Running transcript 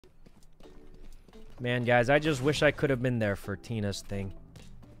Man, guys, I just wish I could have been there for Tina's thing.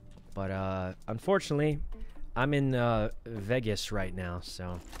 But, unfortunately, I'm in, Vegas right now,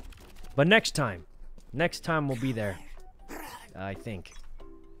 so... But next time we'll be there, I think.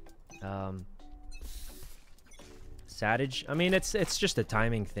 Savage. I mean, it's just a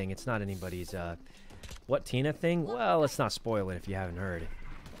timing thing. It's not anybody's, what Tina thing? Well, let's not spoil it if you haven't heard.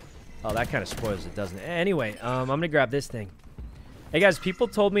 Oh, that kind of spoils it, doesn't it? Anyway, I'm gonna grab this thing. Hey, guys, people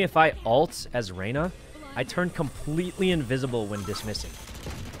told me if I ult as Reyna, I turn completely invisible when dismissing.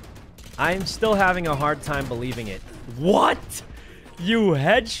 I'm still having a hard time believing it. What? You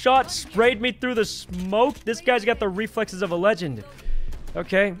headshot sprayed me through the smoke? This guy's got the reflexes of a legend.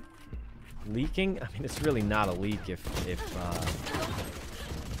 Okay. Leaking? I mean, it's really not a leak if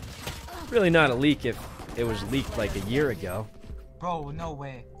really not a leak if it was leaked like a year ago. Bro, no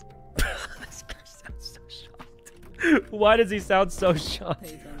way. This guy sounds so shocked. Why does he sound so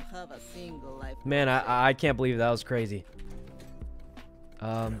shocked? Man, I can't believe that was crazy.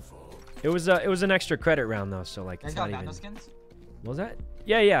 It was an extra credit round though, so like it's not even. Skins? What was that?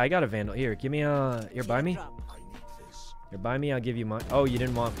 Yeah, I got a Vandal. Here, give me here, buy me. Here, buy me. I'll give you mine. Oh, you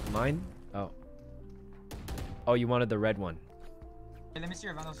didn't want mine? Oh, you wanted the red one. Hey, let me see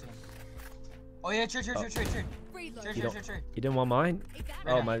your Vandal skin. Oh yeah, trade. You didn't want mine?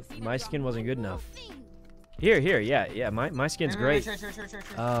 Oh, my skin wasn't good enough. Here, yeah, my skin's great.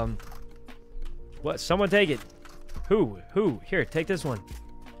 What? Someone take it. Who? Here, take this one.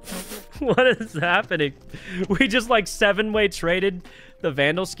 What is happening? We just like 7-way traded the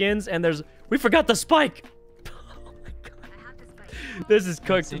Vandal skins, and we forgot the spike. Oh my god. This is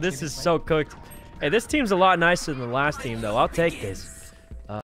cooked. This is so cooked. Hey, this team's a lot nicer than the last team, though. I'll take this.